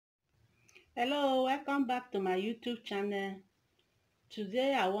Hello, welcome back to my YouTube channel.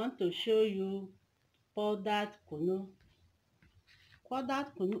 Today I want to show you powdered kunu. Powdered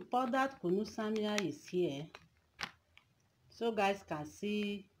kunu Tsamiya is here. So guys can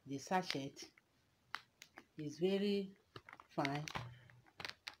see the sachet. It's very fine.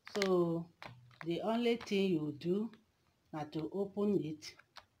 So the only thing you do is to open it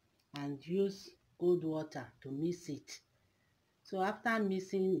and use cold water to mix it. So after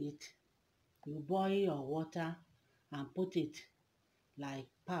mixing it, you boil your water and put it like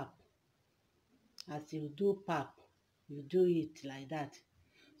pap. As you do pap, you do it like that.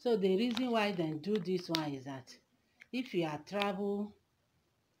 So the reason why they do this one is that if you are travel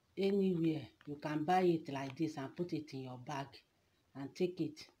anywhere, you can buy it like this and put it in your bag and take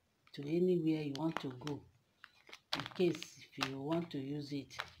it to anywhere you want to go, in case if you want to use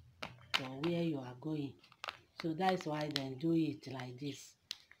it for where you are going. So that's why they do it like this.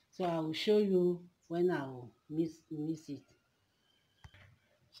 So I will show you when I will mix it.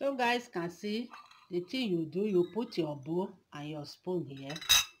 So guys can see the thing you do, you put your bowl and your spoon here.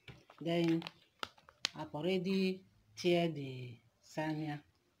 Then I've already tear the Tsamiya.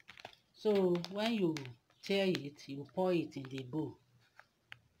 So when you tear it, you pour it in the bowl.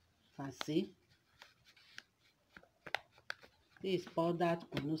 You can see this is powdered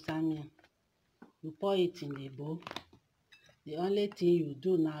kunu Tsamiya. You pour it in the bowl. The only thing you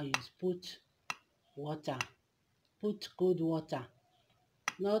do now is put water. Put cold water,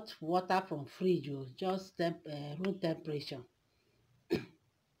 not water from fridge, just room temperature.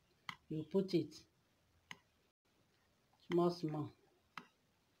 You put it small.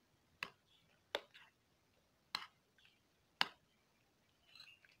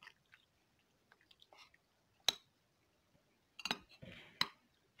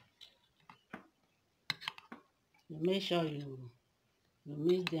 You make sure you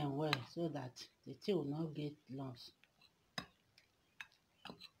mix them well so that the tea will not get lost.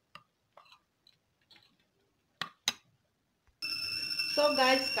 So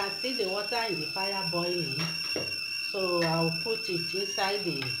guys can see the water in the fire boiling. So I'll put it inside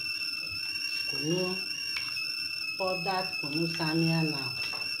the kunu, powdered kunu Tsamiya now.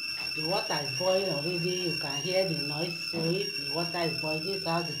 The water is boiling already. You can hear the noise. So if the water is boiling, this is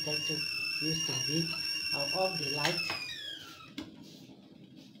how the texture used to be. I'll off the light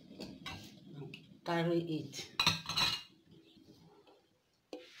and carry it.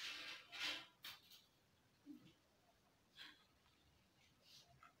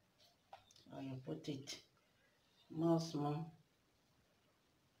 And you put it small.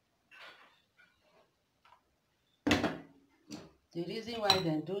 The reason why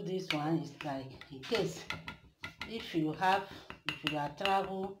they do this one is like in case if you are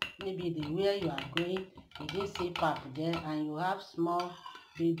travel, maybe the where you are going, you didn't see pap there and you have small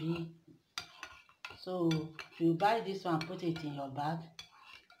baby. So if you buy this one, put it in your bag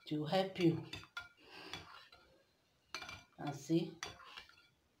to help you. And see,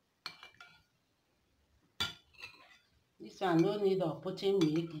 this one no need of putting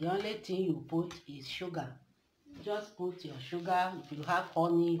milk. The only thing you put is sugar. Just put your sugar. If you have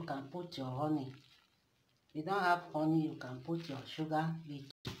honey, you can put your honey. If you don't have honey, you can put your sugar.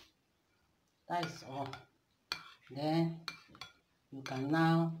 That is all. Then you can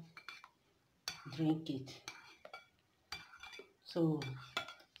now drink it. So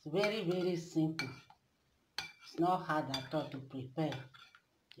it's very simple. It's not hard at all to prepare.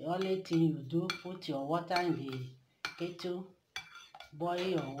 The only thing you do, put your water in the kettle, boil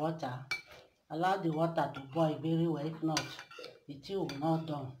your water, allow the water to boil very well. If not, the tea will not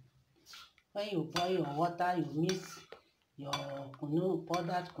done. When you boil your water, you mix your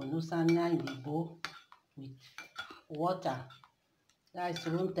powdered kunu Tsamiya in the bowl with water. That is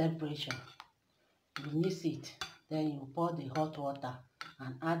room temperature. You mix it, then you pour the hot water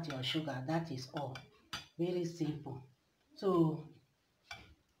and add your sugar. That is all. Very simple. So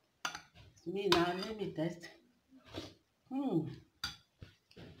me now, let me test.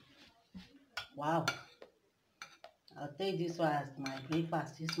 Wow. I'll take this one as my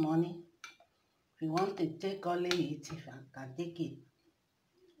breakfast this morning. If you want to take only it, if I can take it.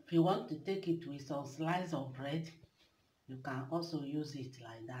 If you want to take it with some slice of bread, you can also use it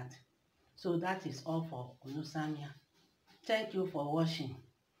like that. So that is all for kunu Tsamiya. Thank you for watching.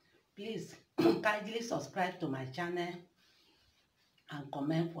 Please kindly subscribe to my channel and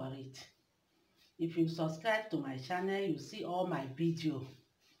comment for it. If you subscribe to my channel, you see all my videos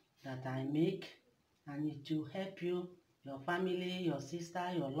that I make, and it will help you, your family, your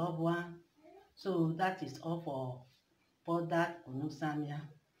sister, your loved one. So that is all for powdered kunu Tsamiya.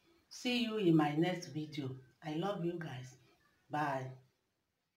 See you in my next video. I love you guys. Bye.